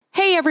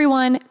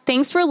everyone,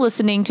 thanks for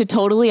listening to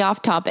Totally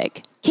Off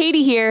Topic.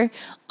 Katie here.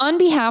 On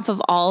behalf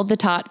of all the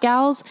Tot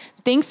Gals,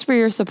 thanks for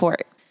your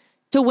support.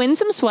 To win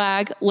some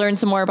swag, learn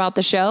some more about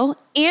the show,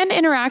 and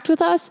interact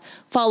with us,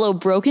 follow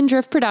Broken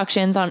Drift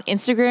Productions on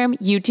Instagram,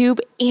 YouTube,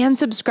 and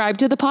subscribe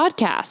to the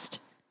podcast.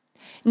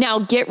 Now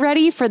get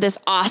ready for this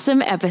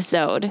awesome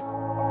episode.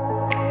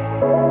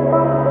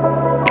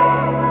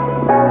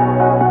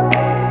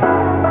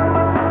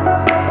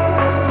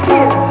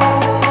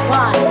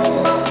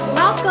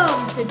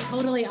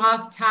 Totally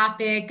Off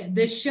Topic,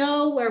 the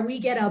show where we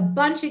get a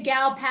bunch of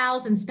gal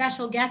pals and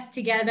special guests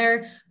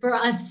together for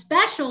a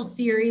special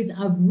series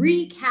of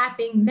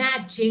recapping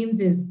Matt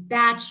James's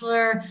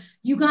Bachelor.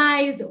 You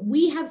guys,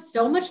 we have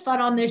so much fun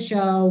on this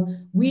show.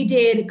 We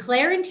did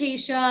Claire and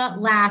Tayshia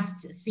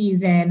last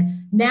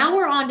season. Now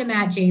we're on to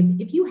Matt James.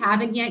 If you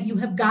haven't yet, you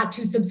have got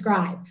to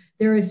subscribe.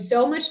 There is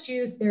so much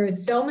juice. There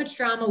is so much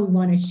drama. We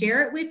want to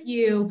share it with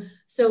you.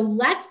 So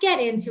let's get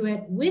into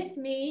it. With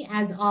me,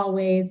 as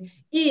always,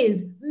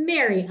 is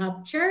Mary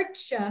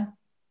Upchurch.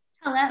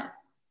 Hello.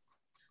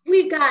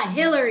 We've got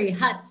Hillary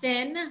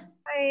Hudson.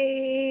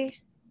 Hi.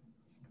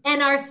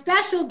 And our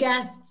special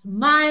guests,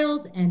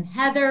 Miles and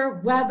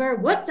Heather Weber.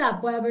 What's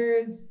up,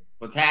 Webers?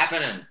 What's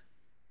happening?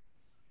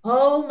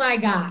 Oh my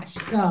gosh.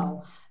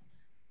 So,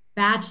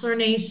 Bachelor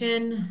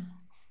Nation,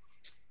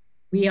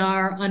 we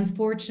are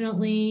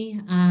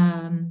unfortunately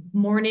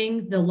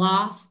mourning the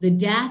loss, the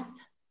death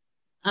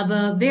of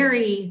a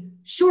very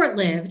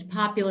short-lived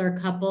popular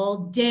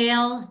couple.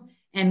 Dale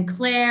and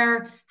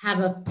Claire have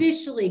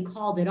officially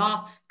called it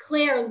off.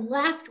 Claire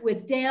left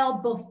with Dale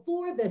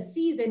before the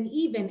season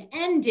even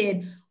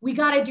ended. We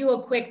got to do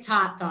a quick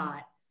tot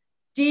thought.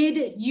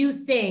 Did you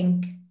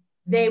think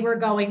they were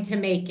going to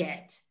make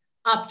it?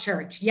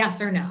 Upchurch,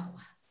 yes or no?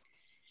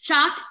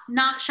 Shocked,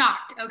 not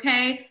shocked,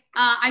 okay?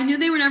 I knew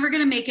they were never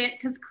going to make it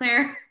because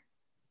Claire,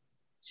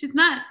 she's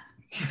nuts.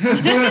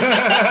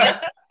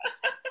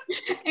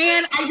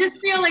 And I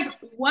just feel like,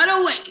 what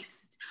a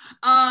waste.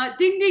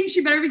 Ding, ding,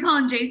 she better be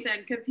calling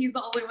Jason because he's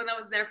the only one that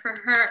was there for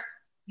her.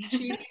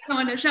 She needs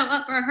someone to show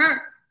up for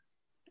her.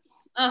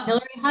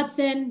 Hillary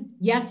Hudson,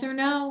 yes or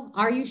no?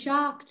 Are you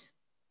shocked?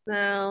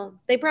 No,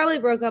 they probably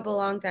broke up a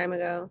long time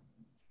ago.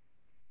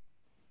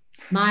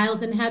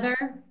 Miles and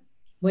Heather,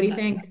 what do you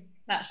think?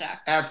 Not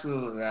shocked.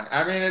 Absolutely not.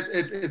 I mean,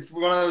 it's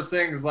one of those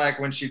things like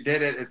when she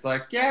did it, it's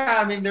like, yeah,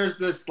 I mean, there's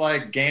this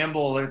like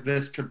gamble that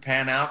this could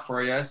pan out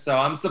for you. So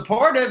I'm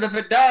supportive if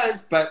it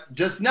does, but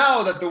just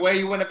know that the way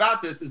you went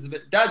about this is if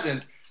it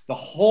doesn't, the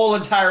whole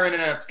entire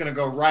internet's going to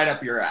go right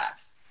up your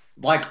ass.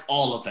 Like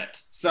all of it.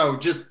 So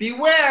just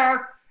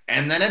beware.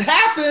 And then it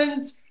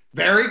happened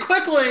very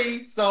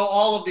quickly. So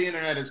all of the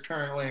internet is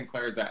currently in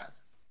Claire's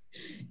ass.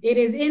 It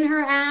is in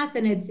her ass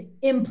and it's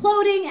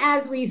imploding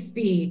as we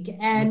speak.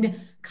 And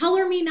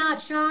color me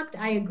not shocked.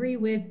 I agree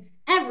with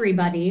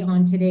everybody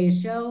on today's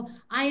show.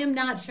 I am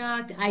not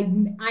shocked. I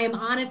am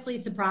honestly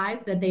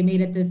surprised that they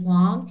made it this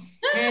long.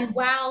 And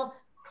while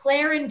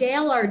Claire and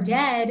Dale are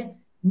dead,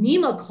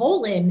 Nima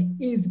Colin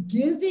is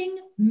giving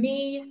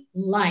me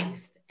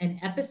life. And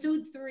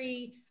episode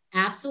 3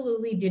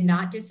 absolutely did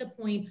not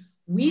disappoint.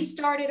 We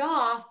started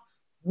off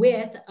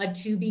with a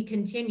to be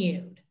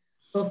continued.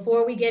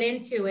 Before we get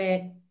into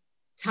it,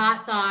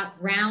 Tot thought,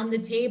 round the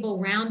table,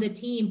 round the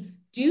team.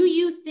 Do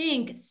you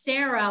think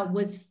Sarah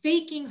was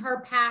faking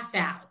her pass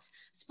out?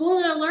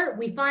 Spoiler alert,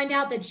 we find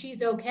out that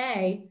she's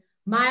okay.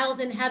 Miles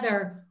and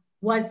Heather,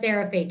 was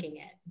Sarah faking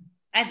it?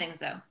 I think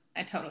so.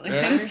 I totally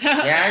Really? think so.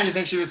 Yeah, you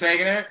think she was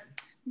faking it?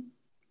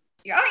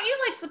 Aren't you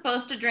like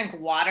supposed to drink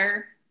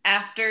water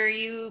after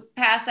you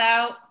pass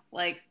out?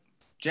 Like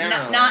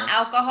Generally. not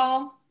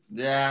alcohol?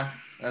 Yeah,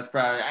 that's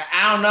probably,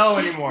 I don't know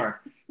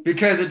anymore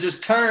because it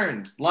just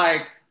turned.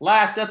 Like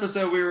last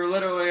episode, we were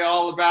literally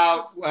all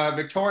about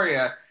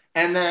Victoria,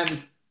 and then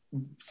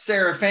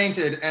Sarah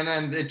fainted, and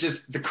then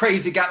the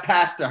crazy got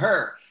passed to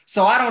her.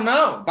 So I don't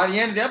know. By the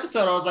end of the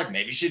episode, I was like,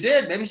 maybe she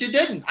did, maybe she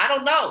didn't. I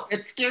don't know.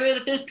 It's scary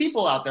that there's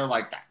people out there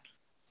like that.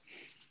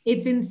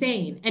 It's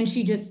insane. And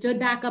she just stood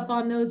back up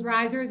on those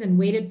risers and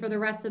waited for the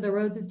rest of the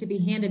roses to be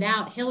handed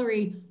out.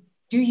 Hillary,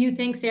 do you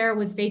think Sarah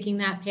was faking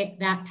that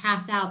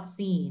pass out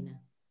scene?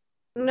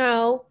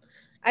 No,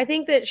 I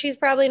think that she's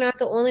probably not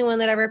the only one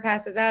that ever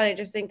passes out. I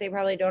just think they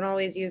probably don't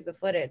always use the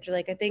footage.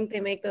 Like, I think they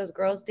make those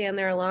girls stand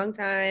there a long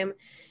time.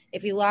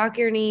 If you lock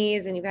your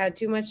knees and you've had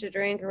too much to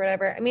drink or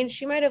whatever, I mean,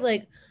 she might have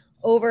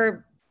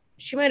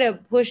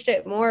pushed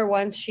it more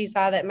once she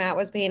saw that Matt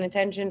was paying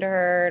attention to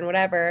her and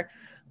whatever.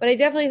 But I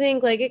definitely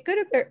think like it could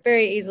have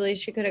very easily,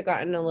 she could have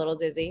gotten a little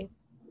dizzy.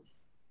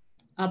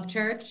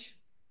 Upchurch,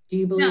 do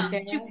you believe No,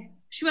 Sarah?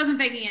 she wasn't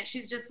faking it.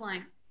 She's just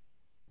lying.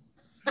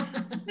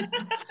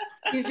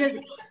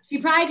 She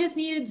probably just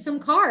needed some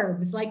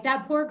carbs, like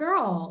that poor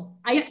girl.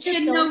 She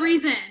had no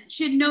reason.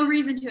 She had no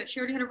reason to it. She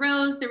already had a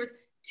rose. There was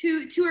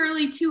too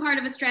early, too hard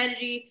of a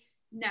strategy.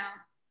 No.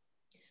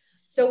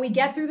 So we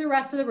get through the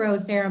rest of the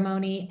rose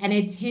ceremony, and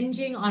it's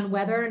hinging on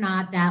whether or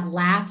not that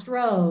last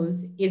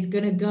rose is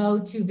going to go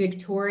to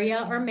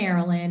Victoria or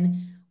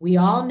Marilyn. We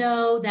all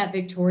know that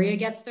Victoria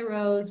gets the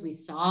rose. We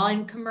saw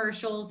in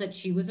commercials that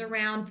she was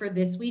around for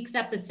this week's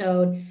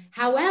episode.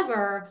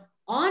 However,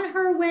 on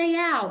her way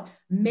out,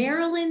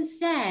 Marilyn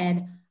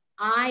said,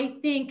 I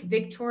think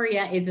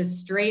Victoria is a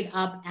straight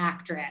up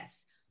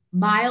actress.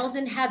 Miles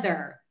and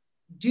Heather,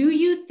 do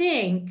you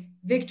think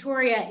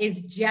Victoria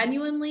is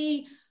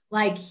genuinely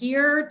like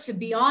here to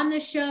be on the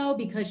show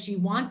because she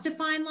wants to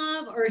find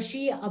love, or is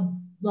she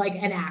like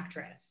an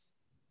actress?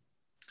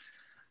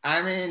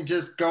 I mean,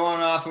 just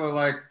going off of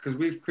like, because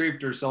we've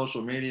creeped her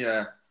social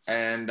media,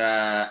 and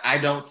I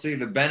don't see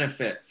the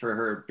benefit for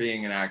her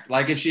being an actor.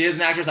 Like, if she is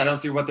an actress, I don't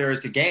see what there is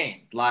to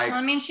gain. Like, Well,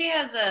 I mean, she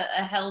has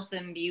a health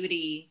and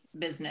beauty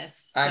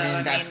business. So, I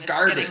mean, that's it's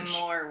garbage. Getting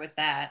more with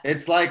that.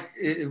 It's like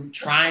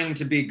trying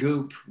to be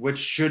Goop, which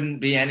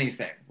shouldn't be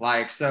anything.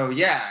 Like, so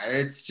yeah,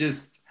 it's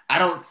just, I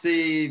don't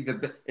see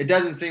it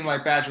doesn't seem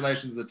like Bachelor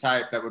Nation's the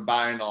type that would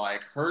buy into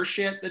like her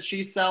shit that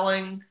she's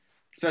selling,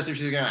 especially if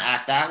she's going to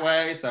act that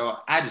way. So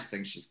I just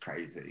think she's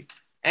crazy.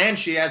 And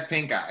she has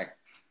pink eye.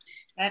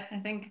 I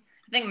think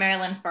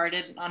Marilyn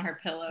farted on her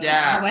pillow.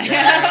 Yeah,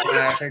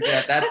 I think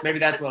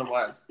that's what it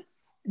was.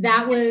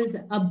 That was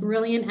a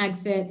brilliant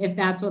exit if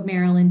that's what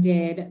Marilyn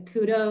did.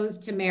 Kudos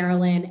to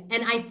Marilyn.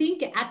 And I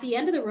think at the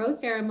end of the rose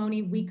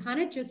ceremony, we kind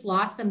of just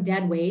lost some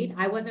dead weight.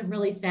 I wasn't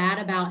really sad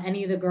about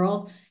any of the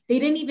girls. They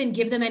didn't even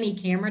give them any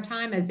camera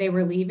time as they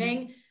were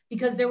leaving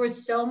because there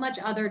was so much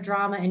other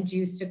drama and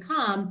juice to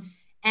come.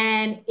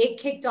 And it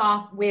kicked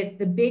off with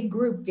the big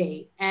group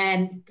date.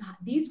 And God,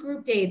 these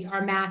group dates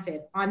are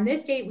massive. On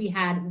this date, we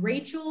had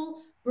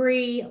Rachel,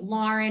 Bree,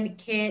 Lauren,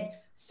 Kit,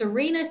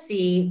 Serena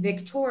C,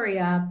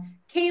 Victoria,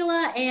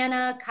 Kayla,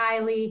 Anna,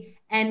 Kylie,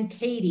 and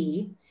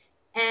Katie.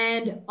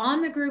 And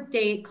on the group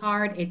date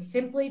card, it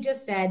simply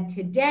just said,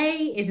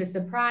 today is a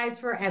surprise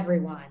for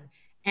everyone.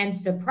 And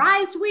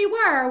surprised we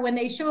were when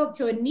they show up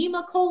to a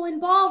Nema Colon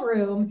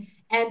ballroom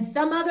and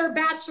some other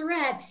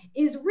bachelorette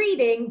is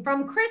reading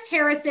from Chris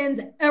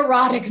Harrison's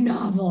erotic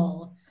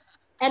novel.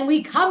 And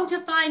we come to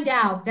find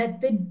out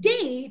that the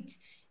date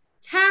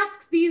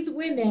tasks these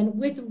women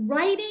with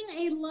writing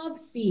a love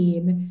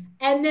scene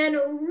and then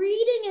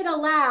reading it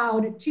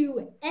aloud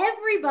to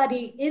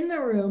everybody in the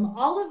room,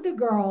 all of the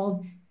girls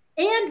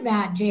and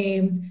Matt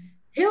James.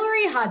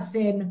 Hillary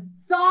Hudson,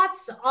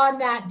 thoughts on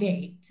that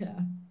date?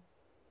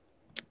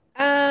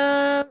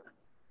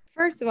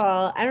 First of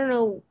all, I don't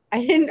know.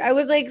 I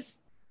was like,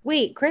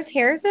 wait, Chris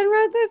Harrison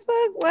wrote this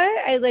book?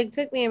 What? I like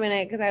took me a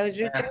minute because I was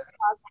just so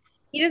shocked.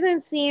 He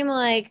doesn't seem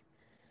like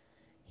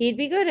he'd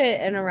be good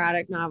at an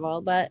erotic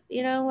novel, but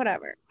you know,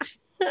 whatever.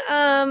 So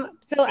I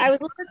was a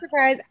little bit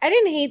surprised. I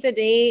didn't hate the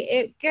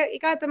date.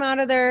 It got them out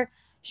of their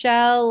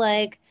shell.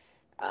 Like,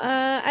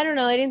 I don't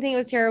know. I didn't think it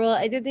was terrible.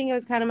 I did think it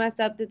was kind of messed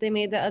up that they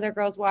made the other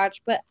girls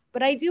watch, but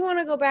I do want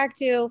to go back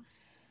to,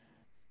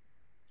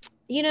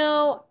 you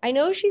know, I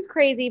know she's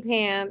crazy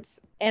pants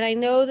and I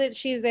know that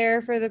she's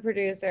there for the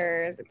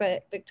producers,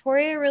 but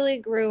Victoria really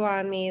grew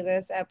on me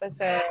this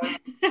episode.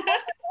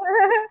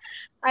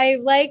 I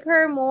like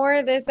her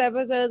more this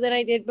episode than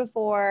I did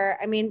before.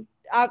 I mean,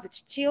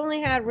 she only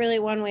had really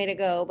one way to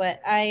go,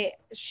 but I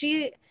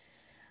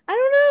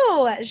don't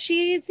know.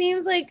 She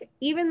seems like,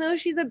 even though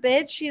she's a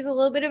bitch, she's a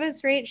little bit of a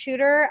straight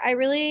shooter. I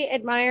really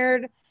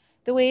admired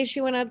the way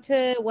she went up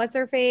to what's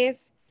her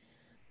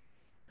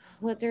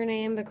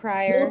name? The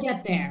crier.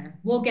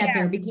 We'll get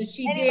there because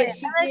she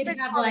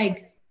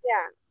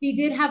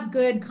did have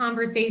good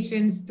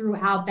conversations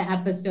throughout the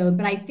episode.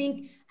 But I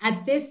think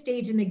at this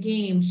stage in the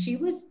game, she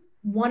was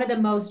one of the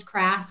most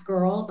crass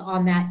girls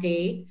on that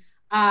date.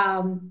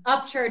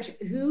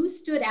 Upchurch, who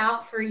stood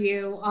out for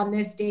you on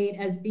this date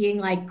as being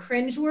like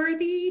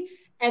cringeworthy?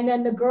 And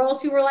then the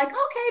girls who were like,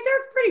 okay,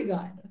 they're pretty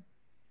good.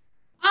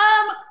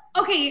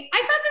 Okay, I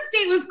thought this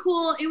date was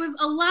cool. It was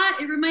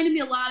it reminded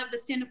me a lot of the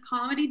stand-up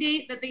comedy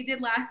date that they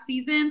did last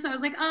season. So I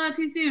was like, oh,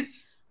 too soon.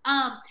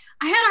 I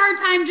had a hard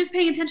time just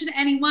paying attention to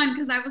anyone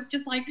because I was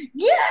just like,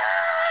 yeah,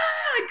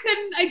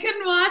 I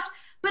couldn't watch.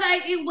 But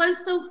it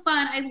was so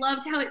fun. I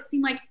loved how it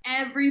seemed like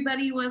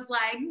everybody was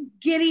like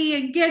giddy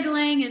and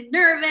giggling and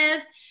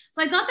nervous.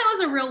 So I thought that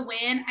was a real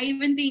win. I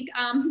even think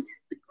Victoria was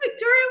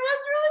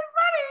really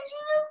funny.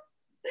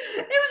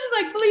 It was just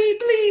like bleep,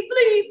 bleep,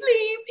 bleep,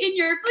 bleep in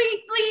your bleep,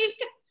 bleep.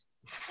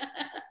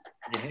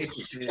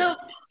 So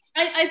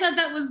I thought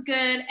that was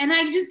good. And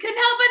I just couldn't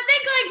help but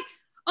think like,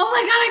 oh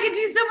my God, I could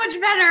do so much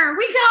better.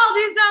 We could all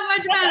do so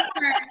much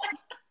better.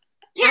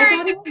 Carrie,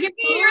 what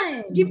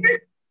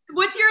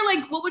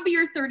would be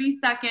your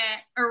 30-second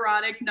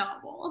erotic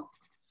novel?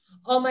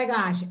 Oh my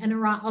gosh.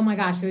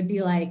 It would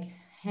be like,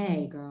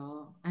 hey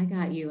girl, I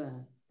got you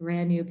a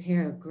brand new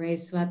pair of gray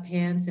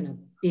sweatpants and a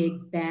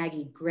big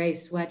baggy gray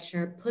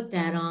sweatshirt. Put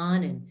that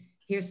on and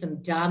here's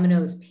some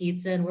Domino's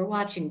pizza and we're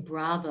watching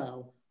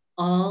Bravo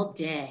all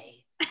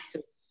day. So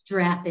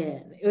strap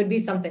in. It would be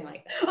something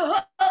like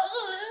that.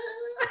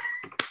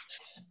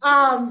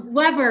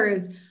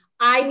 Webers,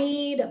 I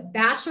need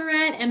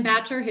Bachelorette and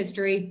Bachelor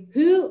history.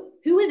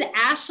 Who is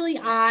Ashley,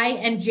 I,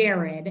 and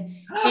Jared?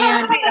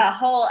 And Made a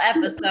whole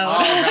episode. Oh,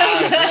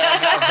 God.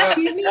 Yeah, no,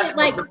 excuse me,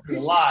 like a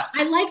lot.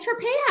 I liked her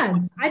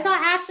pants. I thought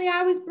Ashley,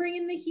 I was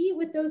bringing the heat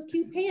with those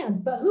cute pants.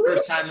 But who is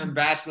First time in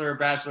Bachelor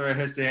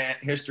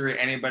history,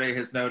 anybody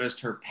has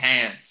noticed her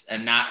pants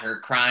and not her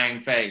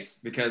crying face,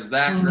 because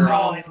that Mhm. We're girl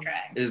always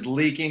crying. is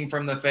leaking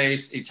from the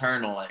face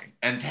eternally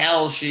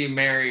until she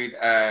married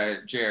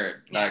Jared.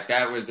 Like,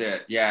 that was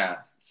it. Yeah.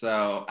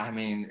 So I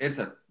mean, it's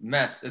a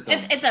mess. It's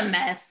a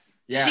mess.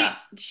 Yeah.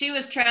 She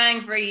was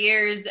trying for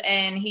years,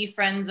 and he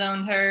friend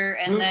zoned her,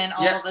 and then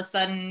all of a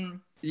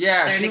sudden,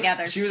 yeah, they're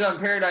together. She was on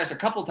Paradise a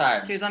couple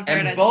times. She was on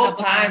Paradise and both a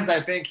couple times. times. I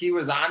think he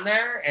was on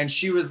there, and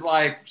she was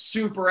like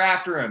super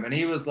after him, and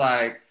he was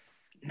like,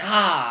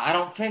 "Nah, I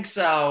don't think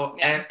so."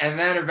 Yeah. And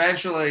then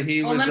eventually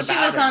he was. Then about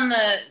she was it. on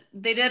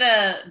they did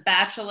a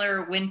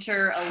Bachelor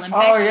Winter Olympics.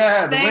 Oh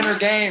yeah, the thing. Winter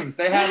Games.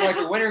 They had like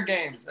the Winter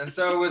Games, and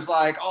so it was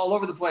like all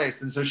over the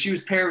place. And so she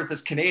was paired with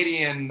this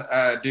Canadian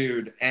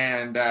dude,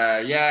 and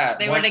yeah,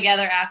 They were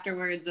together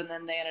afterwards, and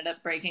then they ended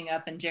up breaking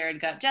up, and Jared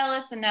got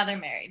jealous, and now they're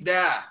married.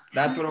 Yeah,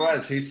 that's what it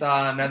was. He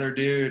saw another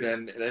dude,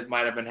 and it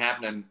might have been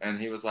happening,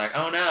 and he was like,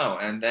 "Oh no!"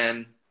 And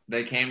then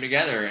they came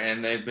together,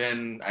 and they've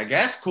been, I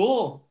guess,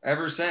 cool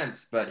ever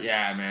since. But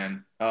yeah,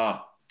 man,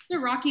 It's a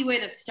rocky way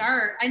to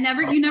start. You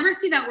never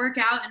see that work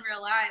out in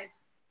real life.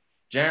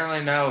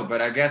 generally no,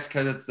 but I guess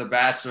because it's The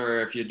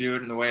Bachelor, if you do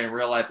it in the way in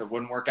real life, it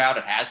wouldn't work out.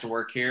 It has to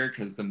work here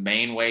because the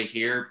main way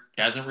here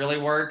doesn't really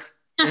work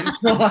in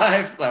real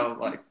life. So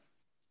like,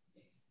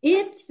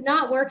 It's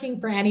not working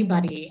for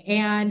anybody.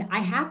 And I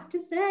have to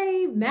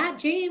say, Matt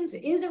James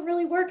isn't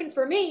really working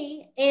for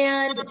me.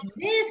 And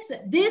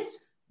this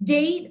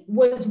date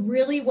was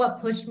really what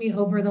pushed me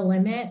over the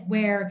limit,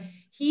 where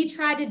he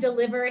tried to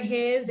deliver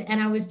his,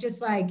 and I was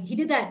just like, he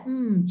did that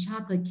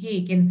chocolate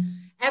cake, and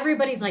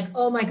everybody's like,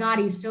 oh my God,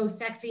 he's so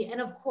sexy. And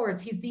of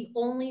course, he's the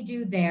only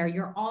dude there.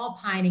 You're all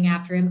pining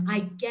after him.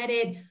 I get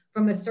it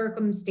from a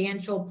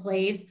circumstantial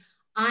place.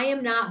 I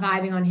am not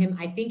vibing on him.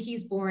 I think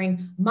he's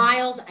boring.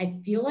 Miles, I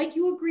feel like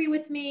you agree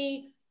with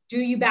me. Do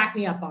you back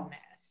me up on this?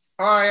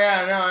 oh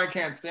yeah, no, I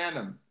can't stand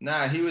him.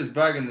 Nah, he was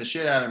bugging the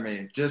shit out of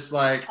me. Just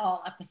like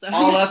All episode.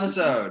 all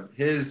episode.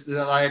 His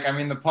like, I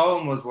mean, the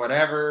poem was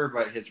whatever,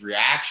 but his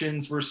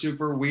reactions were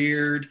super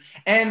weird.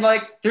 And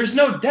like, there's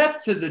no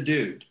depth to the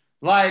dude.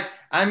 Like,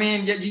 I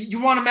mean,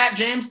 you want a Matt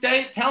James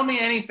date? Tell me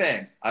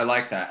anything. I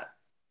like that.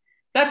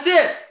 That's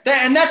it.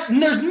 And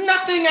there's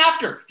nothing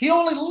after. He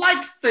only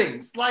likes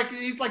things. Like,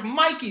 he's like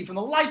Mikey from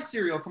the Life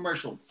cereal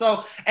commercials.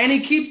 So, and he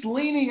keeps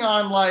leaning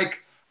on like,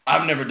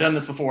 I've never done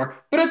this before,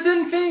 but it's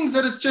in things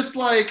that it's just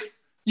like,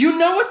 you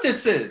know what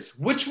this is.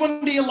 Which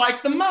one do you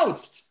like the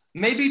most?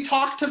 Maybe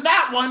talk to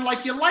that one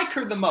like you like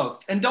her the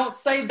most, and don't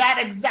say that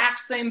exact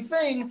same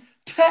thing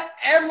to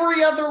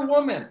every other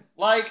woman.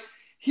 Like,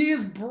 he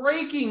is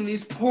breaking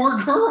these poor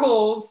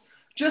girls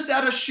just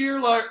out of sheer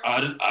like,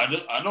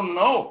 I don't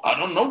know. I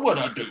don't know what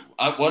I do.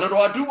 What do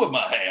I do with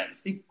my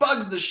hands? He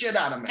bugs the shit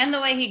out of me. And the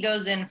way he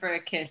goes in for a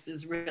kiss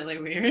is really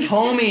weird.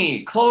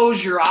 Homie,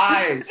 close your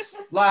eyes.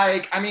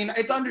 Like, I mean,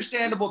 it's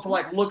understandable to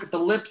like look at the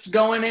lips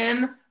going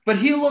in, but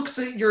he looks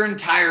at your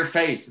entire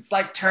face. It's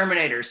like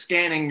Terminator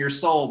scanning your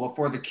soul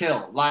before the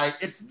kill. Like,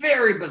 it's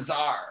very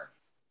bizarre.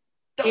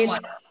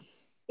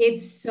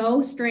 It's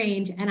so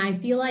strange. And I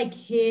feel like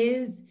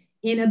his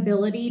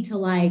inability to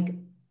like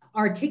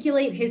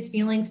articulate his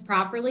feelings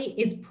properly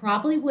is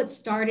probably what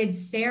started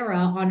Sarah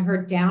on her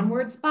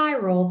downward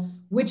spiral,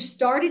 which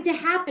started to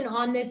happen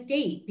on this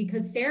date,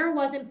 because Sarah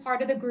wasn't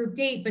part of the group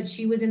date, but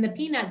she was in the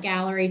peanut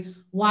gallery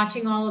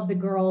watching all of the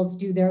girls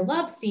do their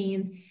love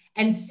scenes.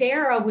 And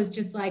Sarah was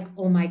just like,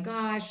 oh my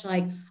gosh,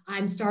 like,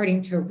 I'm starting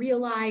to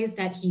realize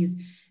that he's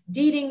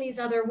dating these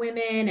other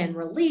women and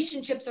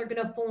relationships are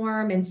going to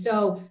form. And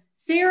so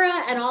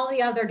Sarah and all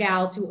the other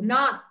gals who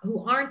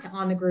aren't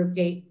on the group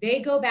date, they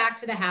go back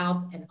to the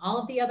house, and all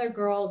of the other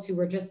girls who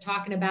were just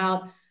talking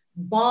about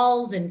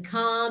balls and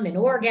cum and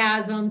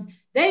orgasms,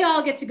 they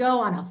all get to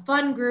go on a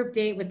fun group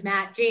date with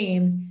Matt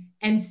James.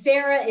 And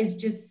Sarah is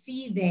just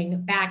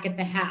seething back at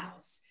the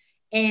house.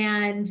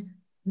 And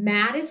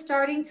Matt is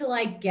starting to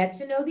like get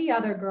to know the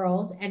other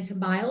girls. And to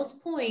Miles'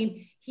 point,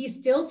 he's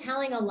still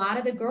telling a lot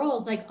of the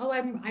girls like, oh,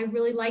 I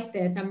really like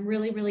this. I'm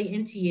really, really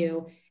into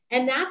you.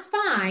 And that's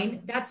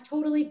fine. That's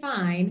totally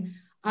fine.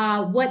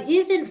 What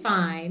isn't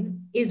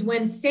fine is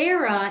when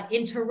Sarah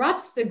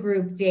interrupts the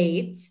group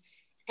date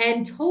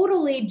and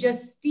totally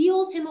just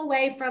steals him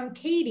away from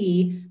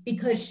Katie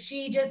because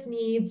she just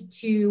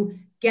needs to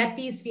get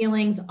these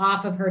feelings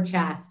off of her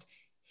chest.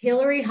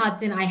 Hillary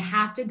Hudson, I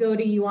have to go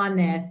to you on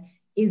this.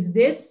 Is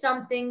this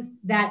something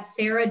that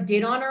Sarah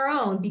did on her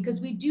own?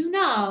 Because we do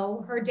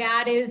know her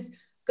dad is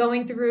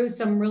going through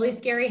some really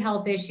scary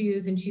health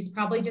issues, and she's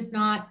probably just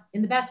not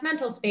in the best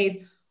mental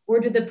space. Or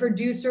do the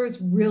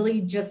producers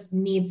really just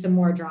need some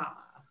more drama?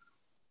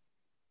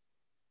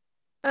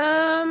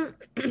 I'm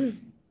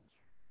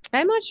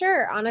not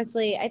sure,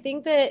 honestly. I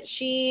think that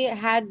she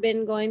had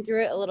been going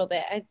through it a little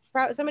bit.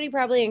 Somebody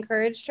probably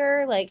encouraged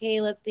her, like, hey,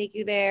 let's take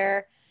you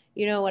there.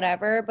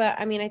 whatever. But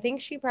I mean, I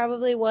think she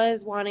probably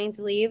was wanting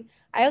to leave.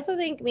 I also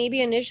think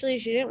maybe initially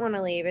she didn't want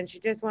to leave and she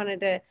just wanted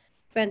to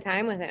spend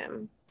time with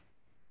him.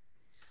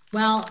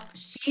 Well,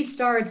 she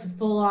starts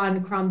full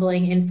on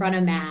crumbling in front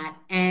of Matt,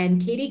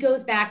 and Katie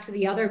goes back to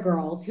the other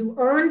girls who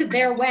earned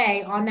their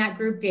way on that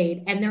group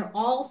date, and they're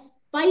all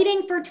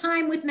fighting for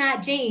time with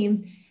Matt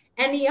James.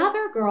 And the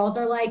other girls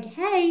are like,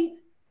 hey,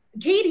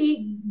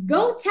 Katie,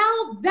 go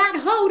tell that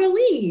hoe to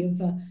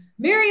leave.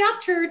 Mary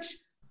Upchurch,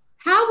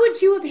 how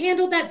would you have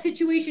handled that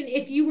situation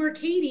if you were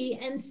Katie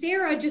and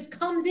Sarah just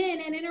comes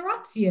in and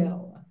interrupts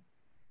you?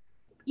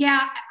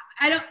 Yeah,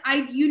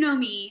 you know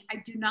me,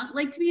 I do not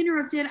like to be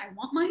interrupted. I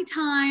want my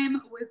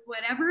time with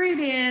whatever it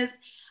is.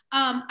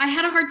 I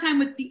had a hard time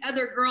with the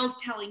other girls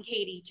telling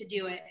Katie to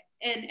do it.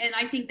 And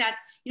I think that's,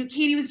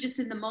 Katie was just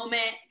in the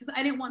moment because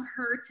I didn't want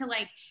her to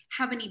like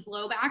have any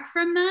blowback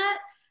from that.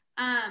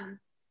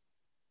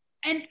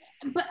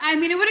 But I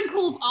mean, it would have been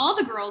cool if all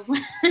the girls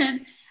went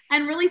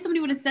and really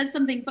somebody would have said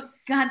something, but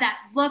God, that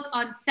look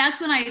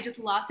that's when I just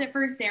lost it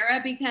for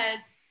Sarah, because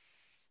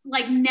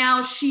like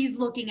now she's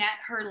looking at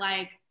her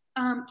like,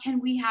 can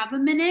we have a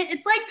minute?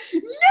 It's like,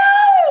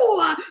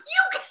 no,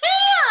 you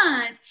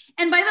can't.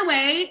 And by the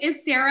way, if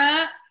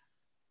Sarah,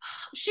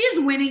 she is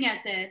winning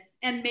at this,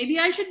 and maybe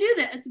I should do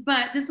this,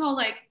 but this whole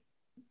like,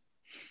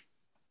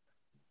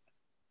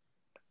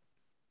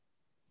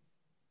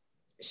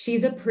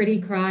 she's a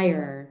pretty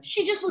crier.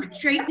 She just looks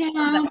straight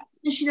down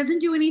and she doesn't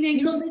do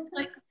anything.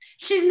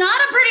 She's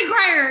not a pretty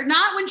crier.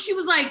 Not when she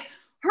was like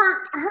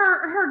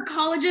her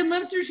collagen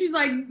lips, or she's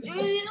like,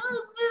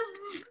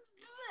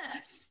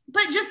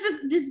 but just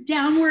this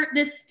downward,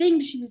 this thing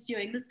she was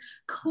doing, this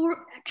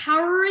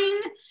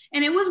cowering,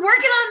 and it was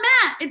working on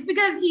Matt. It's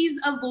because he's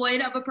a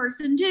void of a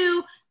person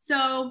too.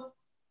 So,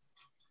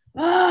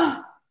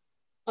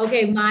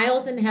 okay,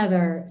 Miles and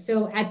Heather.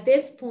 So at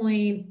this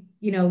point,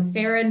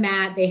 Sarah and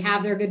Matt, they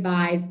have their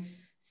goodbyes.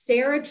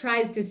 Sarah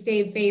tries to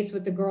save face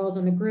with the girls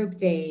on the group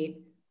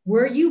date.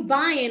 Were you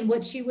buying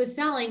what she was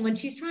selling when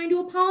she's trying to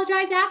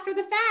apologize after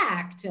the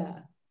fact?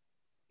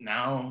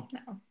 No.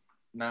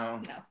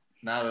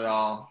 Not at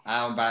all.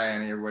 I don't buy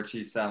any of what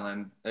she's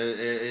selling. It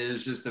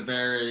is just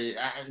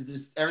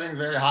everything's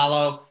very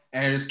hollow,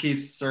 and it just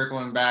keeps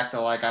circling back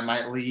to like I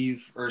might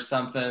leave or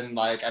something.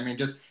 Like, I mean,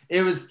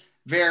 it was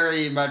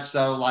very much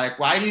so like,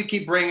 why do you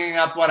keep bringing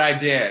up what I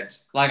did?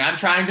 Like, I'm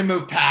trying to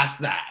move past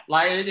that.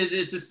 Like,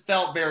 it just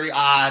felt very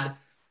odd.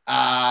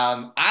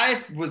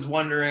 I was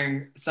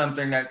wondering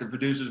something that the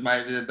producers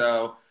might do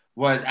though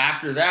was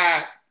after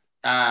that,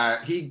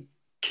 he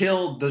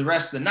killed the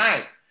rest of the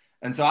night.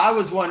 And so I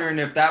was wondering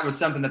if that was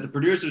something that the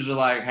producers are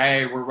like,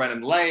 hey, we're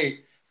running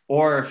late,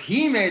 or if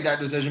he made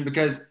that decision,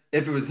 because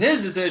if it was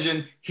his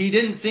decision, he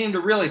didn't seem to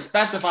really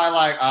specify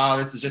like, oh,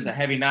 this is just a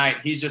heavy night.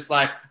 He's just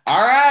like,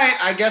 all right,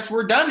 I guess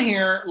we're done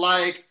here.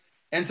 Like,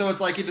 and so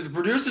it's like either the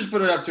producers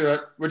put it up to it,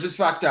 which is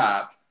fucked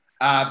up,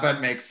 but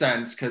makes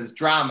sense because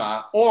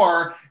drama,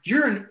 or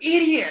you're an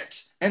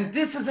idiot. And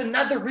this is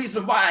another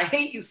reason why I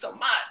hate you so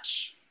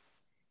much.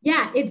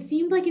 Yeah, it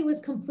seemed like it was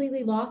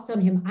completely lost on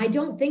him. I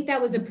don't think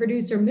that was a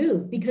producer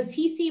move, because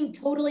he seemed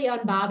totally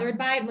unbothered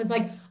by it and was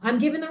like, I'm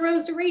giving the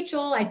rose to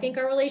Rachel. I think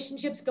our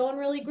relationship's going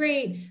really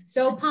great.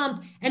 So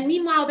pumped. And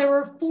meanwhile, there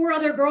were 4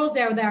 other girls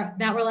there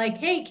that were like,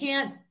 hey,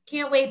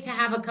 can't wait to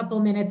have a couple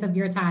minutes of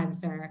your time,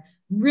 sir.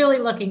 Really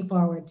looking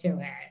forward to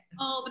it.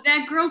 Oh, but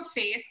that girl's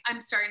face,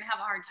 I'm starting to have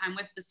a hard time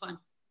with this one.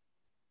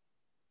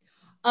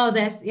 Oh,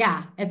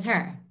 it's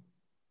her.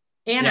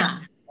 Anna. Yeah.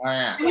 Oh,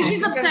 yeah. I mean,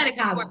 she's pathetic.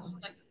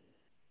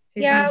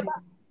 Yeah,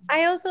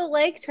 I also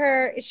liked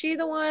her. She's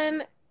the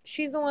one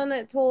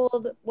that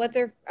told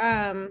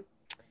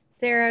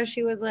Sarah,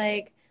 she was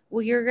like,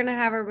 well, you're gonna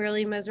have a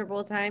really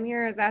miserable time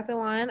here. Is that the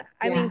one? Yes.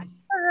 I mean,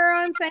 for her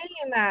on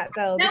saying that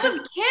though. That was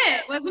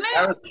Kit, wasn't it?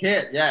 That was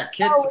Kit. Yeah,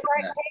 Kit. Oh,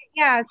 right.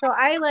 Yeah. So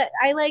I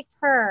liked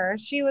her.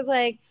 She was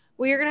like,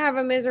 well, you're gonna have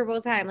a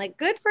miserable time. Like,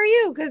 good for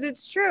you, because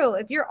it's true.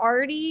 If you're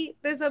already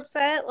this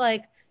upset,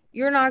 like,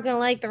 you're not gonna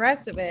like the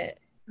rest of it.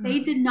 They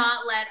did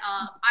not let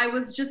up. I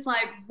was just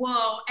like,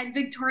 whoa. And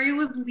Victoria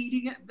was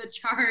leading the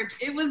charge.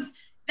 That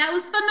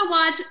was fun to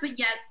watch, but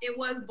yes, it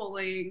was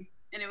bullying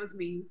and it was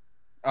mean.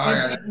 Oh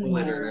yeah, that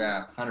bullied her,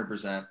 yeah,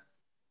 100%.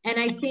 And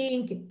I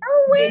think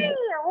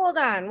hold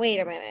on, wait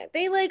a minute.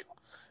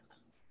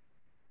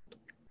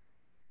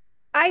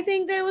 I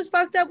think that it was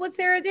fucked up what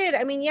Sarah did.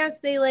 I mean, yes,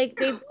 they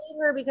bullied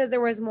her because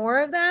there was more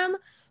of them,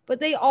 but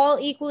they all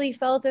equally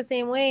felt the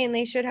same way, and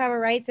they should have a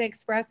right to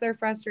express their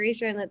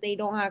frustration that they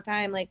don't have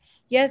time. Like,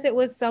 yes, it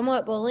was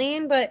somewhat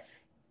bullying, but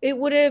it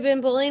would have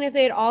been bullying if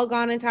they had all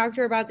gone and talked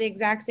to her about the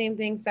exact same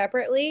thing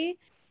separately.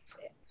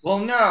 Well,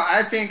 no,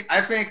 I think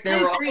they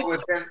were all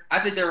within. I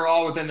think they were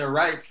all within their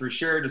rights for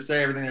sure to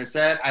say everything they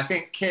said. I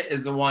think Kit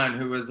is the one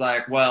who was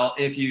like, "Well,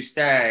 if you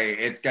stay,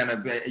 it's gonna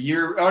be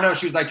your." Oh no,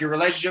 she was like, "Your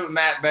relationship with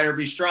Matt better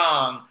be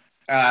strong,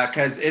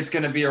 because it's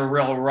gonna be a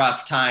real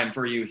rough time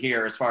for you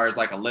here as far as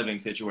like a living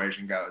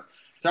situation goes."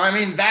 So, I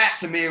mean, that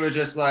to me was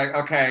just like,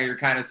 okay, you're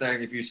kind of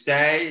saying if you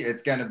stay,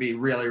 it's going to be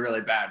really,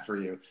 really bad for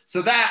you.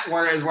 So that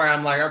is where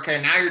I'm like,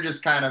 okay, now you're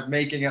just kind of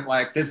making it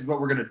like, this is what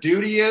we're going to do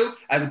to you,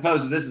 as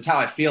opposed to this is how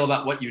I feel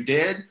about what you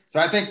did. So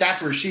I think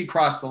that's where she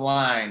crossed the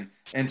line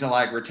into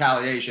like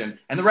retaliation.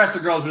 And the rest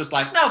of the girls were just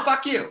like, no,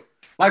 fuck you.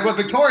 Like what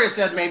Victoria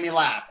said made me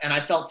laugh. And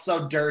I felt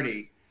so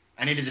dirty.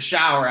 I needed to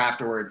shower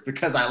afterwards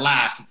because I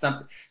laughed at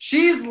something.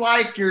 She's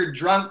like your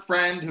drunk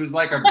friend who's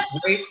like a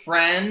great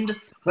friend,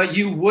 but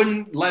you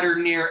wouldn't let her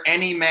near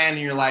any man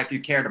in your life you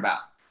cared about.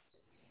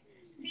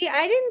 See,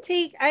 I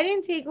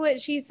didn't take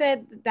what she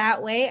said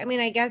that way. I mean,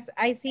 I guess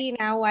I see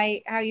now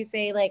how you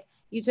say like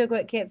you took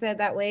what Kit said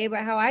that way,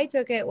 but how I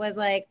took it was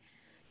like,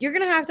 you're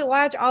gonna have to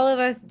watch all of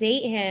us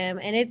date him,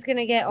 and it's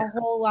gonna get a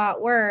whole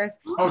lot worse.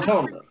 Oh,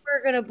 totally.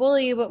 We're gonna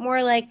bully you, but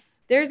more like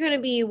there's gonna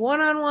be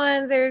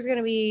one-on-ones. There's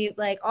gonna be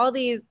like all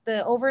the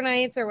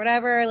overnights or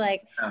whatever.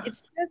 Like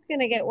it's just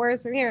gonna get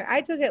worse from here. I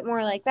took it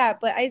more like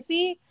that, but I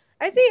see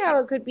how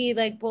it could be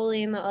like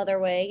bullying the other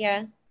way.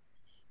 Yeah.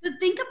 But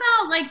think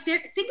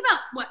about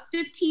what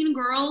 15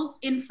 girls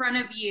in front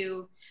of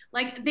you.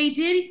 Like they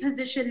did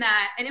position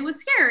that, and it was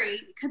scary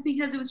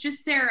because it was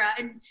just Sarah,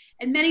 and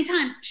many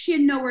times she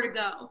had nowhere to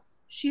go.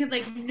 She had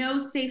like no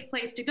safe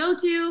place to go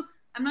to.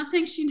 I'm not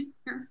saying she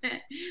deserved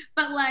it,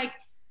 but like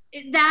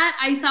that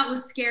I thought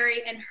was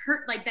scary and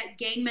hurt. Like that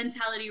gang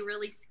mentality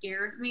really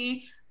scares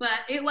me.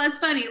 But it was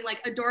funny, like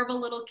adorable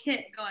little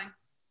Kit going.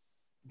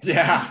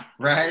 Yeah,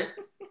 right.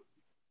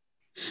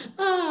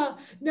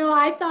 No,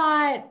 I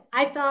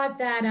thought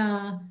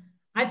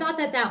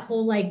that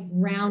whole like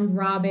round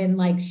robin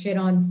like shit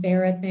on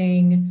Sarah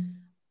thing.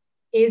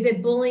 Is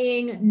it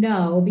bullying?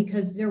 No,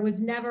 because there was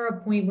never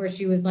a point where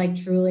she was like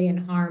truly in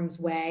harm's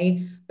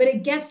way. But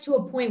it gets to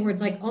a point where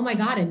it's like, oh my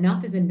God,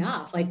 enough is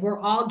enough. Like we're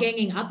all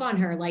ganging up on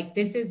her. Like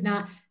this is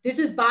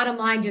bottom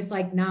line, just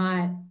like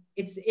not,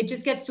 it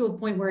just gets to a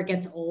point where it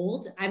gets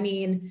old. I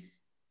mean,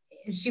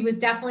 she was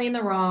definitely in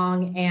the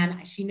wrong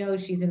and she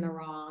knows she's in the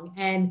wrong.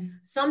 And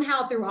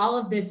somehow through all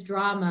of this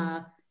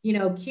drama, you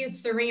know, cute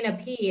Serena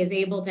P is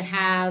able to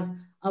have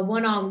a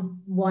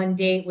one-on-one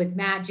date with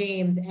Matt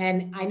James.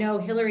 And I know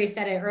Hillary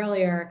said it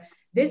earlier,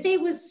 this date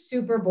was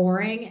super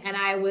boring. And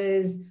I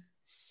was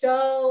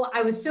so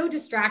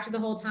distracted the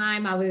whole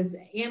time. I was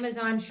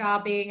Amazon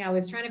shopping. I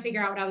was trying to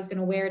figure out what I was going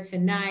to wear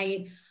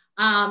tonight.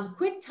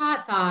 Quick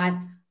thought,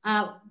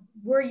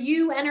 were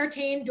you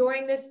entertained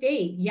during this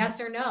date? Yes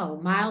or no?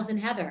 Miles and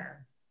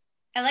Heather.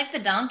 I like the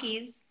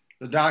donkeys.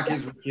 The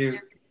donkeys were cute.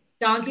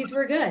 Donkeys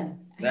were good.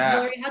 Yeah.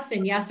 Hillary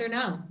Hudson, yes or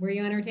no? Were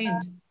you entertained?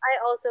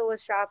 I also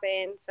was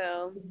shopping,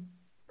 so.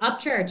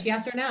 Upchurch,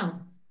 yes or no?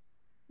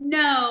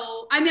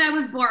 No, I mean, I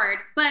was bored,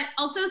 but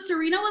also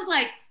Serena was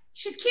like,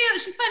 she's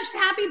cute, she's fun, she's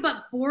happy,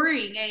 but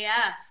boring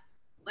AF.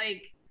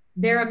 Like,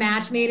 they're a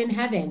match made in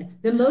heaven.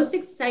 The most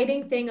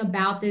exciting thing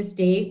about this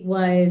date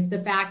was the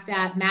fact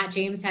that Matt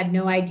James had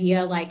no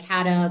idea like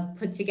how to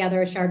put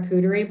together a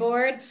charcuterie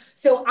board.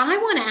 So I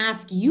want to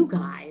ask you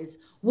guys,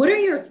 what are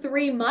your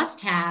 3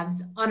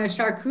 must-haves on a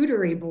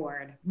charcuterie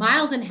board?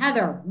 Miles and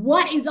Heather,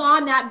 what is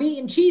on that meat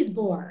and cheese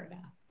board?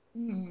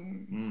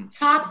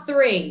 Top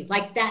 3,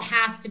 like that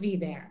has to be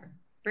there.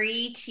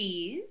 Brie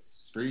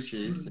cheese. Brie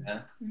cheese,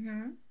 yeah.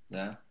 Mm-hmm.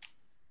 Yeah.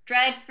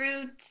 Dried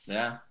fruits.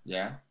 Yeah.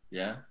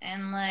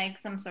 And like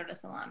some sort of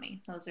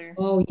salami. Those are.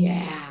 Oh,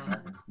 yeah.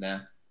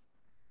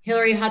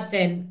 Hillary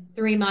Hudson,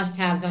 3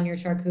 must-haves on your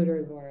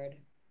charcuterie board.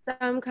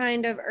 Some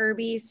kind of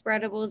herby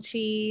spreadable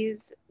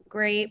cheese,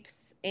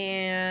 grapes,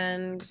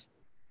 and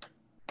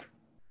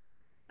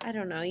I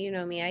don't know. You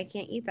know me. I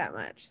can't eat that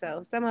much.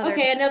 So some other.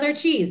 Okay, another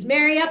cheese.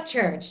 Mary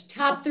Upchurch,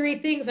 top 3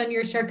 things on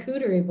your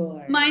charcuterie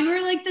board. Mine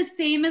were like the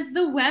same as the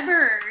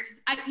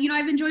Webbers.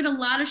 I've enjoyed a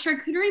lot of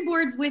charcuterie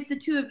boards with the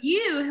 2 of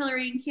you,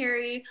 Hillary and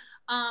Carrie.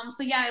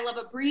 So yeah, I love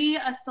a brie,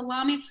 a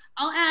salami.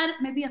 I'll add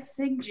maybe a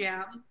fig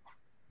jam.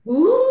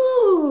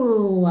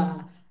 Ooh,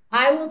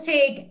 I will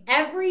take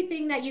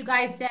everything that you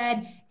guys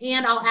said,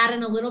 and I'll add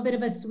in a little bit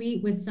of a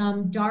sweet with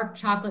some dark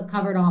chocolate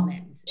covered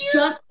almonds.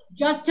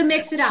 Just to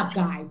mix it up,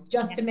 guys.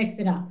 Just to mix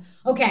it up.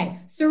 Okay,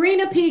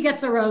 Serena P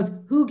gets the rose.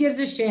 Who gives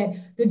a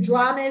shit? The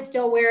drama is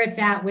still where it's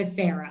at with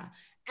Sarah.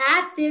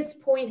 At this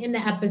point in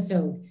the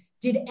episode,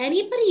 did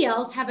anybody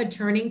else have a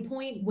turning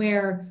point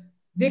where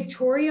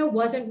Victoria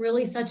wasn't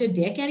really such a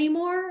dick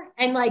anymore?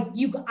 And like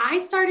I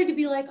started to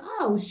be like,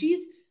 oh,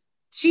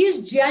 she's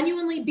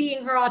genuinely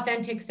being her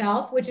authentic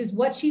self, which is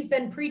what she's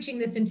been preaching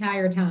this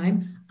entire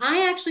time.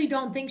 I actually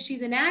don't think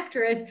she's an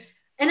actress.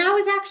 And I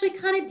was actually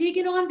kind of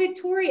digging on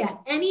Victoria.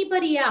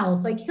 Anybody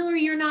else? Like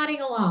Hillary, you're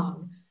nodding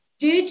along.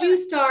 Did you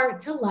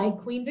start to like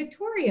Queen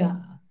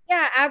Victoria?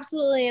 Yeah,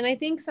 absolutely. And I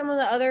think some of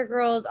the other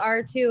girls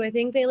are too. I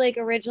think they like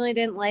originally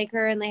didn't like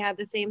her and they had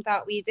the same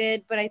thought we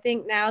did. But I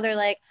think now they're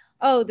like,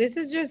 oh, this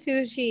is just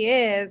who she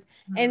is.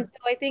 Mm-hmm. And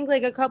so I think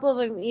like a couple of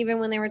them, even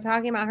when they were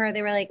talking about her,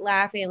 they were like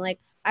laughing, like,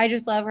 I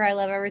just love her. I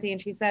love everything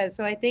she says.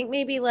 So I think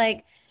maybe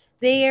like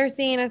they are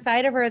seeing a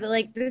side of her that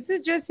like, this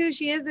is just who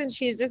she is. And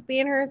she's just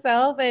being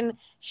herself. And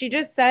she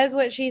just says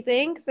what she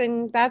thinks.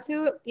 And that's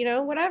who,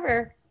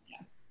 whatever.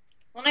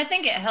 Well, I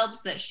think it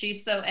helps that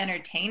she's so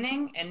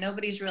entertaining and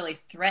nobody's really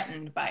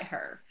threatened by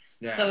her.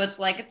 Yeah. So it's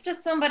like, it's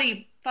just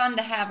somebody fun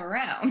to have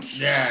around.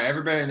 Yeah,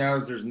 everybody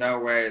knows there's no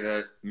way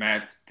that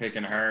Matt's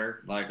picking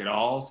her like at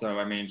all. So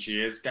I mean,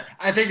 she is.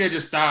 I think they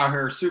just saw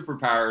her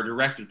superpower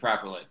directed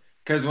properly.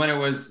 Because when it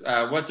was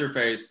what's her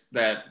face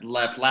that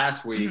left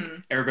last week,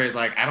 everybody's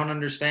like, I don't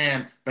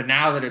understand. But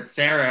now that it's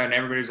Sarah and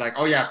everybody's like,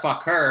 oh yeah,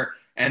 fuck her,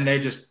 and they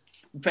just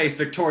face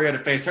Victoria to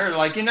face her,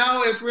 like,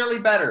 it's really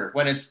better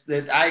when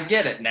I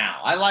get it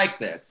now. I like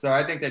this. So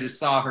I think they just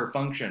saw her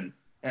function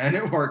and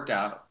it worked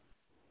out.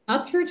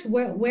 Upchurch,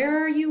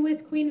 where are you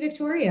with Queen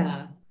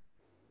Victoria?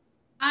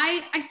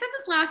 I said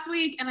this last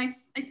week, and I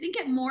think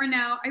it more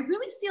now. I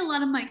really see a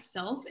lot of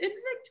myself in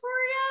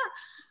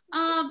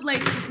Victoria.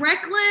 Like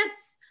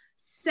reckless,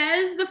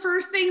 says the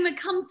first thing that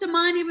comes to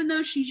mind, even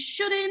though she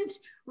shouldn't.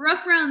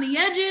 Rough around the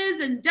edges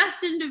and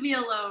destined to be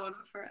alone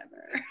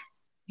forever.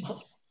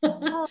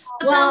 Well,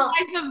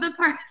 life of the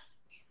party.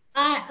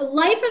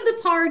 Life of the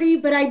party,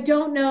 but I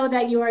don't know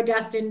that you are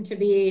destined to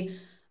be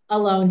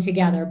alone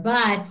together.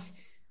 But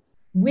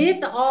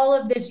with all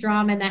of this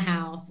drama in the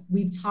house,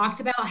 we've talked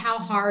about how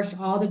harsh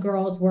all the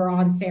girls were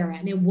on Sarah.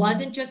 And it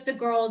wasn't just the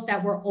girls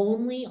that were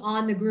only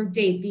on the group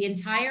date. The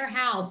entire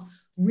house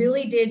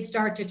really did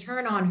start to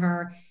turn on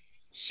her.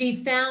 She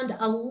found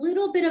a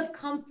little bit of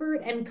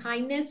comfort and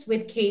kindness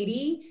with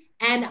Katie.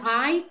 And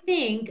I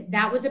think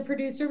that was a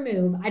producer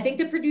move. I think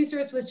the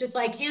producers was just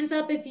like, hands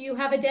up if you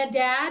have a dead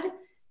dad.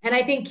 And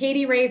I think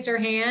Katie raised her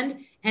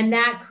hand, and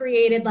that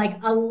created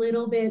like a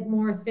little bit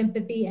more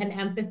sympathy and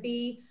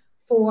empathy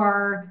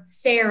for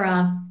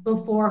Sarah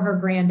before her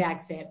grand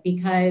exit.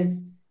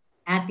 Because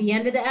at the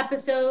end of the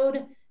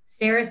episode,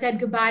 Sarah said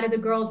goodbye to the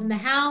girls in the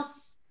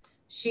house.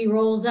 She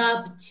rolls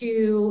up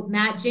to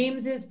Matt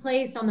James's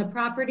place on the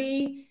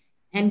property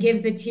and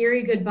gives a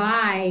teary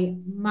goodbye.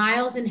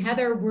 Miles and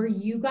Heather, were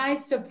you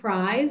guys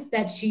surprised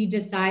that she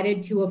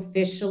decided to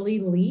officially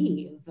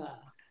leave?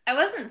 I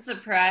wasn't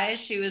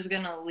surprised she was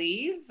going to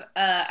leave.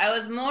 I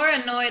was more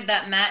annoyed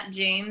that Matt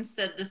James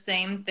said the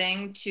same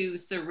thing to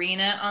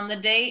Serena on the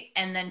date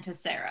and then to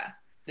Sarah.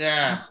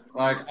 Yeah,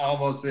 like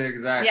almost the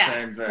exact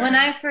same thing. When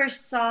I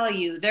first saw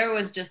you, there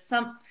was just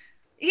something.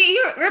 He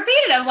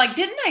repeated. I was like,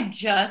 didn't I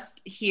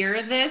just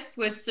hear this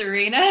with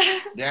Serena?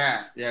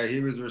 Yeah, he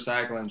was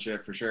recycling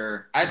shit for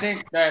sure. I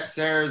think that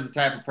Sarah's the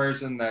type of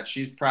person that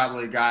she's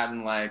probably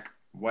gotten like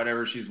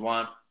whatever she's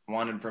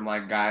wanted from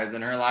like guys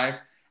in her life.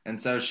 And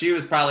so she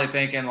was probably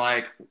thinking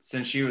like,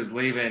 since she was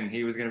leaving,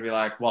 he was going to be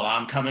like, well,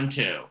 I'm coming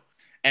too.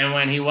 And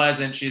when he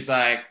wasn't, she's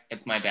like,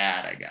 it's my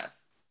dad, I guess.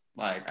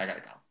 Like, I got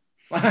to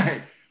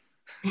come.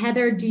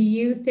 Heather, do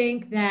you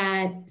think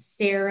that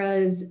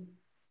Sarah's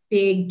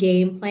big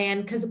game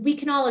plan, because we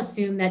can all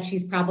assume that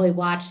she's probably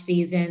watched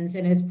seasons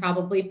and has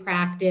probably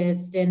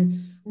practiced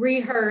and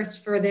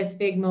rehearsed for this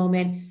big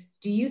moment.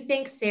 Do you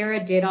think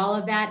Sarah did all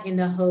of that in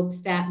the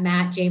hopes that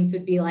Matt James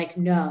would be like,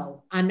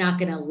 no, I'm not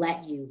going to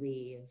let you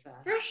leave?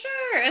 For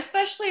sure,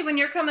 especially when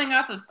you're coming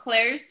off of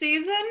Claire's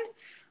season,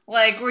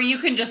 like where you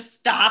can just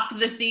stop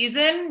the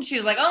season. She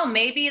was like, oh,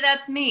 maybe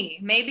that's me.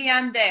 Maybe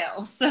I'm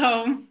Dale.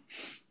 So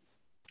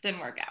didn't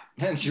work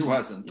out. And she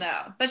wasn't.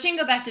 No, but she can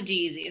go back to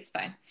G-Eazy. It's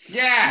fine.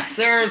 Yeah,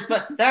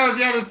 but that was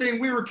the other thing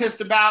we were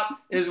pissed about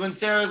is when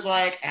Sarah's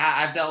like,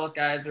 I've dealt with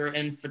guys that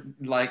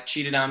are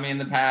cheated on me in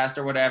the past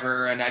or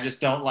whatever, and I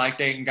just don't like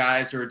dating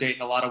guys who are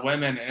dating a lot of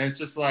women. And it's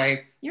just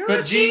like,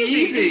 but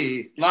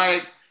G-Eazy,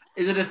 like,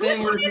 is it a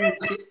thing where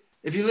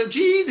if you look,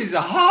 G-Eazy's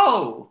a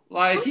hoe.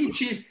 Like he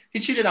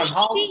cheated on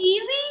Halsey.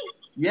 G-Eazy?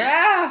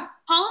 Yeah.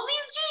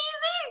 Halsey's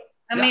G-Eazy?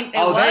 I mean, it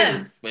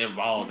was.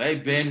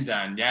 They've been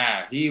done.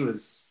 Yeah, he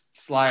was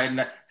sliding.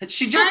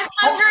 She just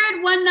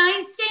 500 one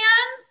night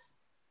stands?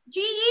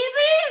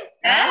 G-Eazy?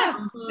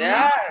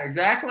 Yeah,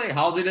 exactly.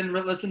 Halsey didn't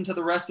listen to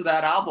the rest of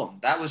that album.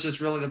 That was just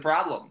really the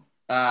problem.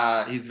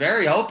 He's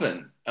very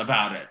open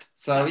about it.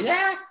 So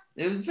yeah,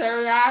 it was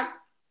very odd.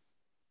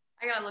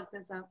 I gotta look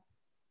this up.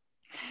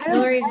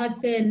 Hillary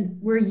Hudson,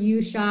 were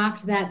you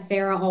shocked that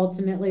Sarah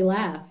ultimately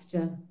left?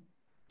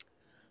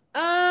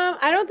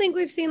 I don't think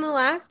we've seen the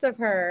last of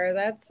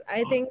her.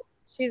 I think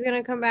she's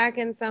gonna come back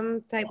in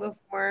some type of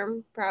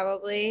form,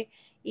 probably.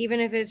 Even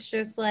if it's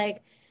just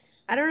like,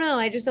 I don't know.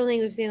 I just don't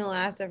think we've seen the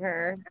last of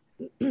her.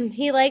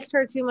 He liked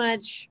her too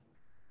much.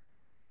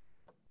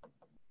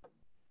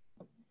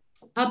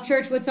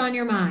 Upchurch, what's on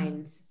your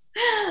minds?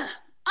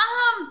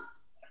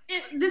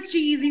 This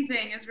G-Eazy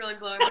thing is really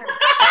blowing my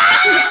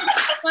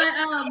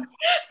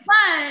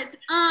but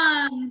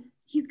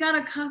he's got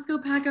a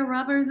Costco pack of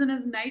rubbers in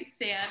his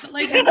nightstand.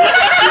 Like, are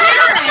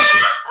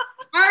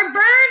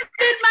burned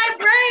in my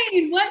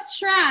brain. What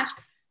trash?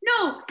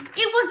 No,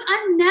 it was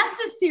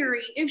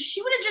unnecessary. If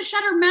she would have just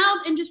shut her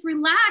mouth and just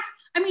relaxed,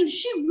 I mean,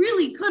 she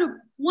really could have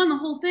won the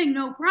whole thing,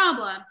 no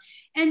problem.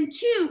 And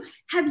two,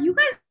 have you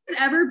guys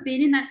ever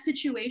been in that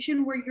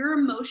situation where your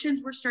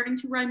emotions were starting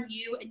to run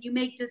you and you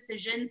make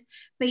decisions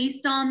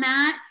based on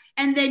that,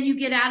 and then you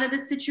get out of the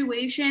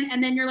situation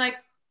and then you're like,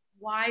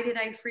 why did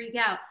I freak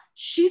out?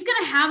 She's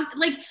gonna have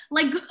like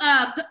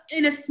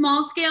in a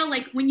small scale,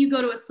 like when you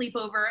go to a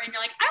sleepover and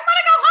you're like, I want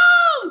to go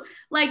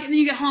Like, and then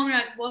you get home and you're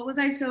like, what was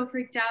I so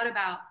freaked out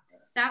about?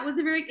 That was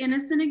a very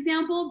innocent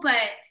example,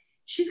 but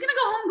she's going to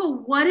go home and go,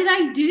 what did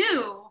I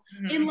do?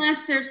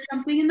 Unless there's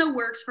something in the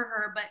works for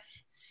her, but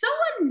so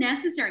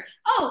unnecessary.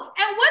 Oh,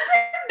 and what's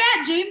with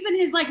Matt James and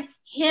his like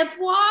hip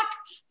walk?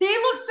 They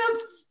look so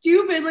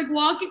stupid, like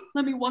walking.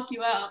 Let me walk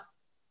you out.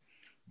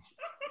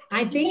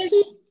 I think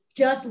he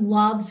just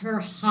loves her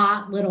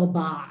hot little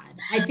bod.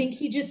 I think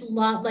he just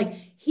loved, like,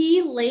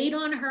 he laid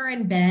on her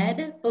in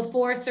bed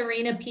before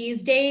Serena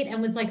P's date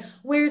and was like,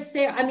 where's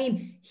Sarah? I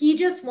mean, he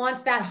just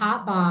wants that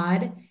hot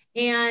bod.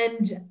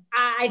 And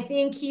I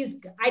think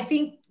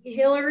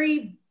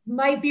Hillary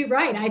might be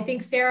right. I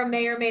think Sarah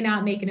may or may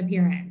not make an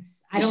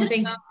appearance. I don't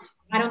think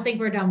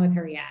we're done with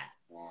her yet.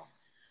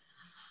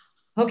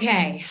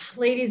 Okay,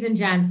 ladies and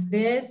gents,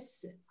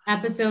 this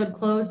episode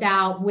closed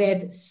out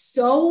with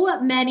so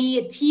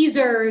many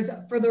teasers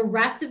for the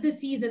rest of the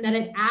season that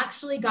it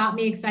actually got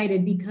me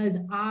excited because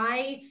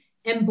I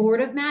am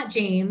bored of Matt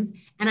James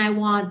and I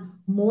want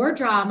more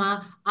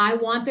drama. I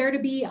want there to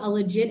be a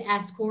legit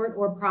escort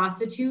or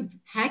prostitute.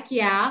 Heck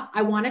yeah,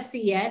 I want to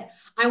see it.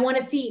 I want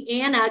to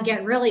see Anna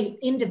get really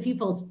into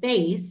people's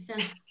face.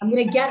 I'm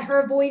going to get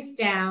her voice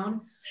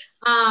down.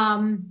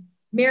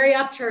 Mary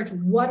Upchurch,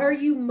 what are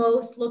you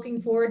most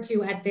looking forward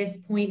to at this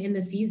point in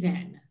the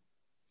season?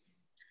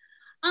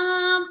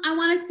 I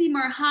want to see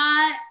more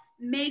hot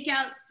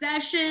makeout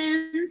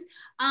sessions.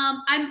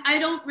 I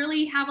don't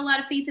really have a lot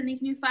of faith in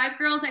these new 5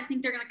 girls. I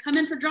think they're going to come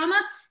in for drama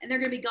and they're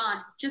going to be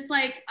gone. Just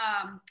like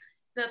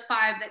the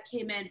 5 that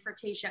came in for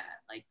Tayshia.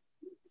 Like,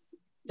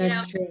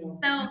 that's true.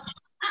 So I don't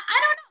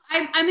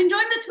know. I'm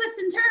enjoying the twists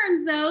and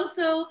turns though.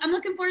 So I'm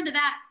looking forward to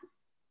that.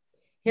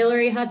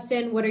 Hillary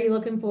Hudson, what are you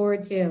looking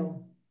forward to?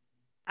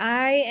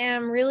 I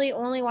am really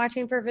only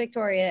watching for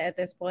Victoria at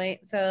this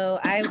point. So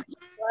I would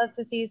love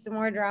to see some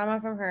more drama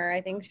from her.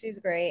 I think she's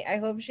great. I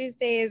hope she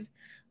stays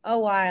a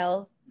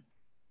while.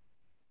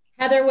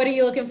 Heather, what are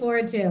you looking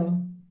forward to?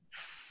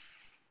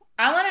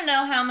 I want to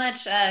know how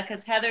much,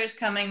 because Heather's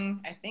coming,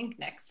 I think,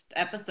 next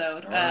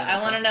episode. I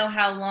want to know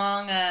how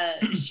long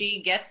she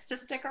gets to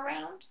stick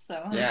around.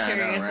 So I'm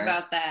curious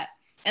about that.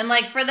 And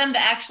like for them to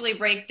actually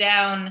break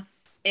down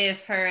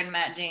if her and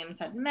Matt James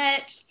had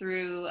met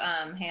through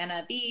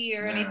Hannah B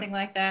or anything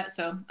like that.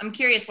 So I'm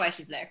curious why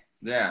she's there.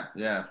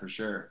 Yeah, for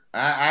sure.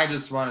 I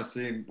just want to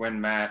see when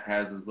Matt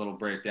has his little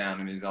breakdown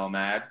and he's all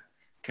mad.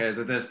 Because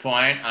at this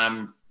point,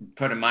 I'm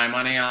putting my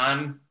money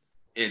on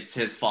it's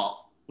his fault.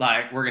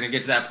 Like, we're going to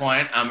get to that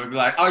point. I'm going to be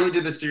like, oh, you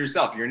did this to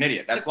yourself. You're an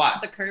idiot. That's why.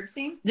 The curb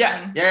scene?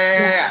 Yeah.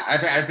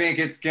 I think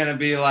it's going to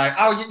be like,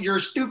 oh, you're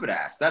a stupid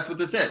ass. That's what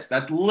this is.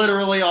 That's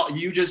literally all.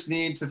 You just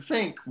need to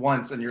think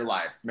once in your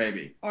life,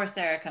 maybe. Or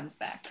Sarah comes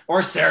back.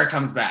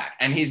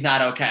 And he's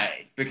not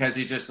okay because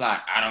he's just like,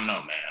 I don't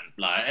know, man.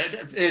 Like,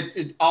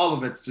 all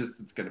of it's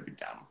going to be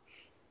dumb.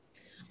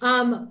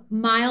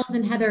 Miles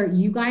and Heather,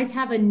 you guys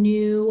have a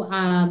new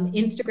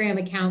Instagram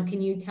account.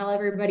 Can you tell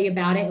everybody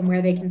about it and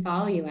where they can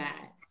follow you at?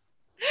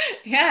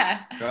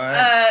 Yeah.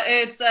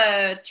 It's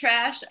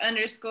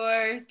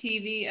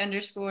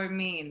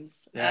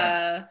trash_TV_memes.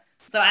 Yeah.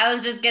 So I was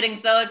just getting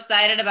so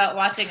excited about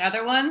watching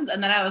other ones,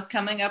 and then I was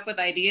coming up with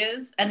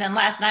ideas, and then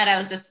last night I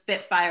was just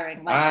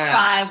spitfiring like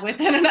 5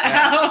 within an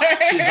hour.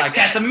 She's like,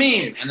 that's a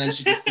meme, and then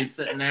she'd just be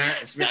sitting there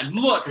and she'd be like,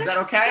 look, is that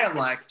okay? I'm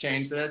like,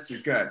 change this,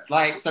 you're good.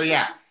 Like, so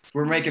yeah,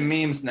 we're making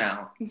memes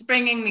now. It's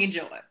bringing me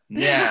joy.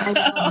 Yeah.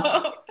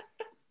 So.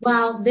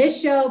 Well,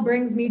 this show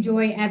brings me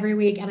joy every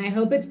week, and I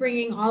hope it's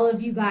bringing all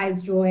of you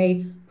guys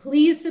joy.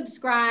 Please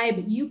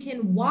subscribe. You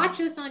can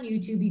watch us on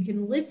YouTube. You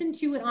can listen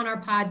to it on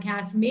our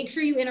podcast. Make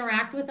sure you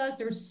interact with us.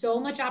 There's so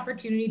much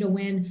opportunity to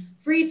win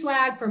free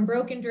swag from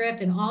Broken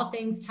Drift and all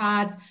things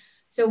Tots.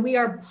 So we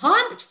are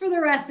pumped for the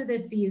rest of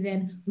this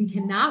season. We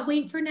cannot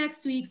wait for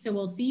next week. So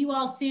we'll see you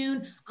all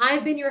soon.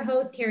 I've been your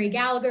host, Carrie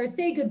Gallagher.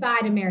 Say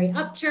goodbye to Mary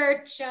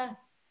Upchurch.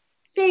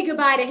 Say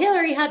goodbye to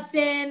Hillary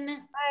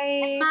Hudson.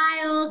 Bye.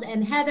 Miles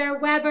and Heather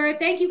Weber.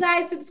 Thank you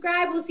guys.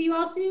 Subscribe. We'll see you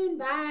all soon.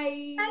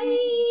 Bye.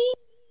 Bye.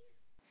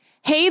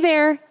 Hey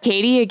there,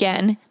 Katie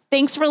again.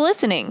 Thanks for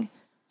listening.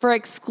 For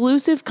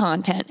exclusive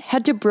content,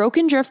 head to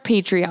Broken Drift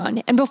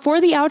Patreon, and before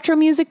the outro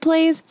music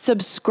plays,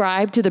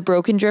 subscribe to the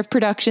Broken Drift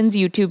Productions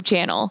YouTube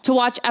channel to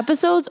watch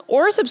episodes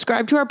or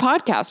subscribe to our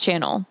podcast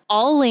channel.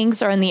 All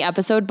links are in the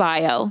episode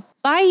bio.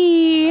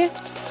 Bye!